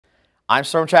I'm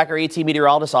Storm Tracker AT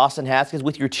meteorologist Austin Haskins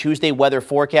with your Tuesday weather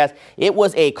forecast. It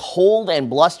was a cold and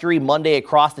blustery Monday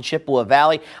across the Chippewa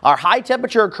Valley. Our high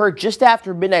temperature occurred just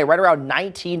after midnight, right around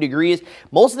 19 degrees.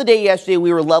 Most of the day yesterday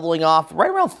we were leveling off right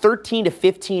around 13 to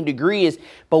 15 degrees,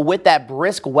 but with that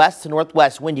brisk west to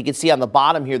northwest wind, you can see on the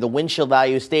bottom here the wind chill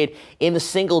value stayed in the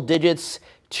single digits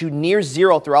to near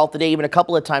zero throughout the day. Even a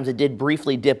couple of times it did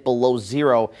briefly dip below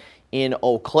zero in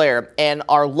Eau Claire. And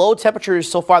our low temperatures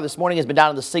so far this morning has been down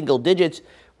in the single digits,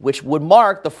 which would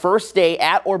mark the first day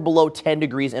at or below 10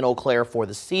 degrees in Eau Claire for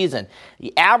the season.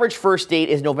 The average first date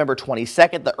is November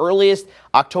 22nd, the earliest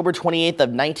October 28th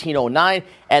of 1909,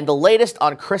 and the latest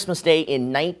on Christmas Day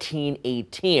in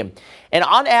 1918. And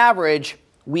on average,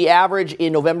 we average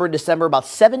in November and December about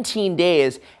 17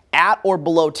 days at or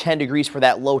below 10 degrees for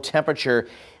that low temperature.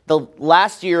 The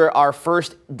last year, our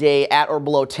first day at or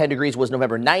below 10 degrees was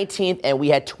November 19th, and we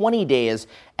had 20 days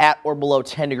at or below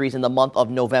 10 degrees in the month of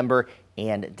November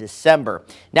and December.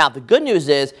 Now, the good news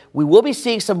is we will be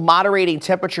seeing some moderating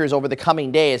temperatures over the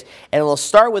coming days, and we'll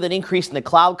start with an increase in the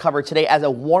cloud cover today as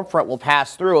a warm front will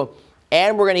pass through.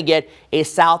 And we're going to get a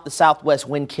south to southwest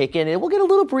wind kick in. It will get a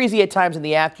little breezy at times in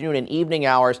the afternoon and evening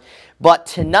hours. But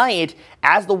tonight,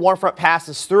 as the warm front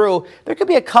passes through, there could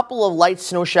be a couple of light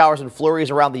snow showers and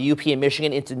flurries around the UP and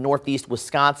Michigan into northeast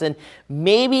Wisconsin.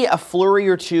 Maybe a flurry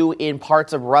or two in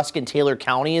parts of Rusk and Taylor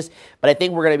counties. But I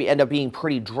think we're going to end up being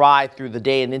pretty dry through the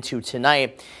day and into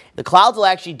tonight. The clouds will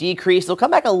actually decrease. They'll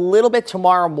come back a little bit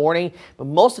tomorrow morning, but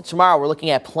most of tomorrow we're looking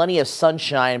at plenty of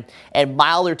sunshine and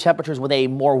milder temperatures with a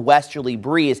more westerly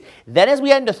breeze. Then as we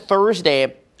head into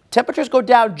Thursday, temperatures go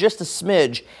down just a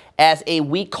smidge as a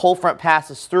weak cold front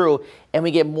passes through and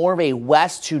we get more of a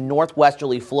west to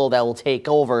northwesterly flow that will take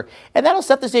over. And that'll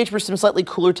set the stage for some slightly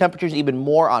cooler temperatures even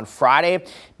more on Friday,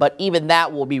 but even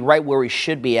that will be right where we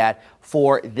should be at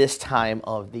for this time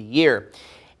of the year.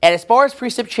 And as far as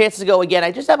precip chances go, again,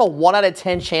 I just have a 1 out of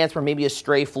 10 chance for maybe a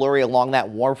stray flurry along that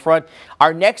warm front.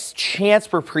 Our next chance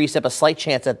for precip, a slight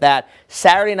chance at that,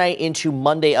 Saturday night into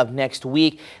Monday of next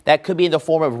week. That could be in the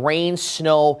form of rain,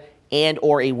 snow, and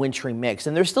or a wintry mix.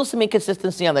 And there's still some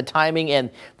inconsistency on the timing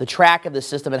and the track of the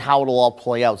system and how it'll all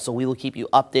play out. So we will keep you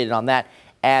updated on that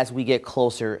as we get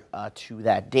closer to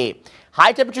that date.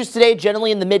 High temperatures today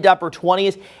generally in the mid to upper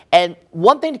 20s. And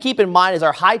one thing to keep in mind is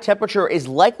our high temperature is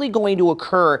likely going to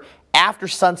occur after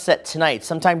sunset tonight,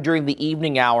 sometime during the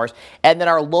evening hours. And then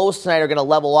our lows tonight are going to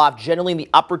level off generally in the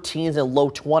upper teens and low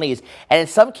 20s. And in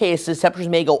some cases, temperatures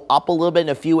may go up a little bit in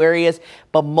a few areas,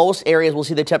 but most areas will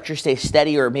see the temperature stay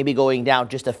steady or maybe going down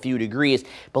just a few degrees.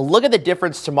 But look at the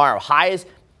difference tomorrow. Highs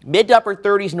mid to upper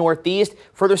 30s northeast,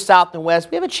 further south and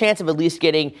west, we have a chance of at least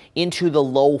getting into the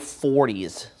low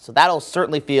 40s. So that'll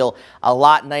certainly feel a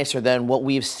lot nicer than what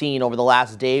we've seen over the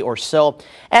last day or so.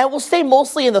 And we'll stay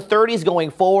mostly in the 30s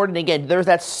going forward. And again, there's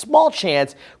that small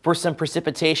chance for some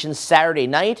precipitation Saturday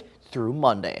night through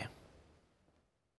Monday.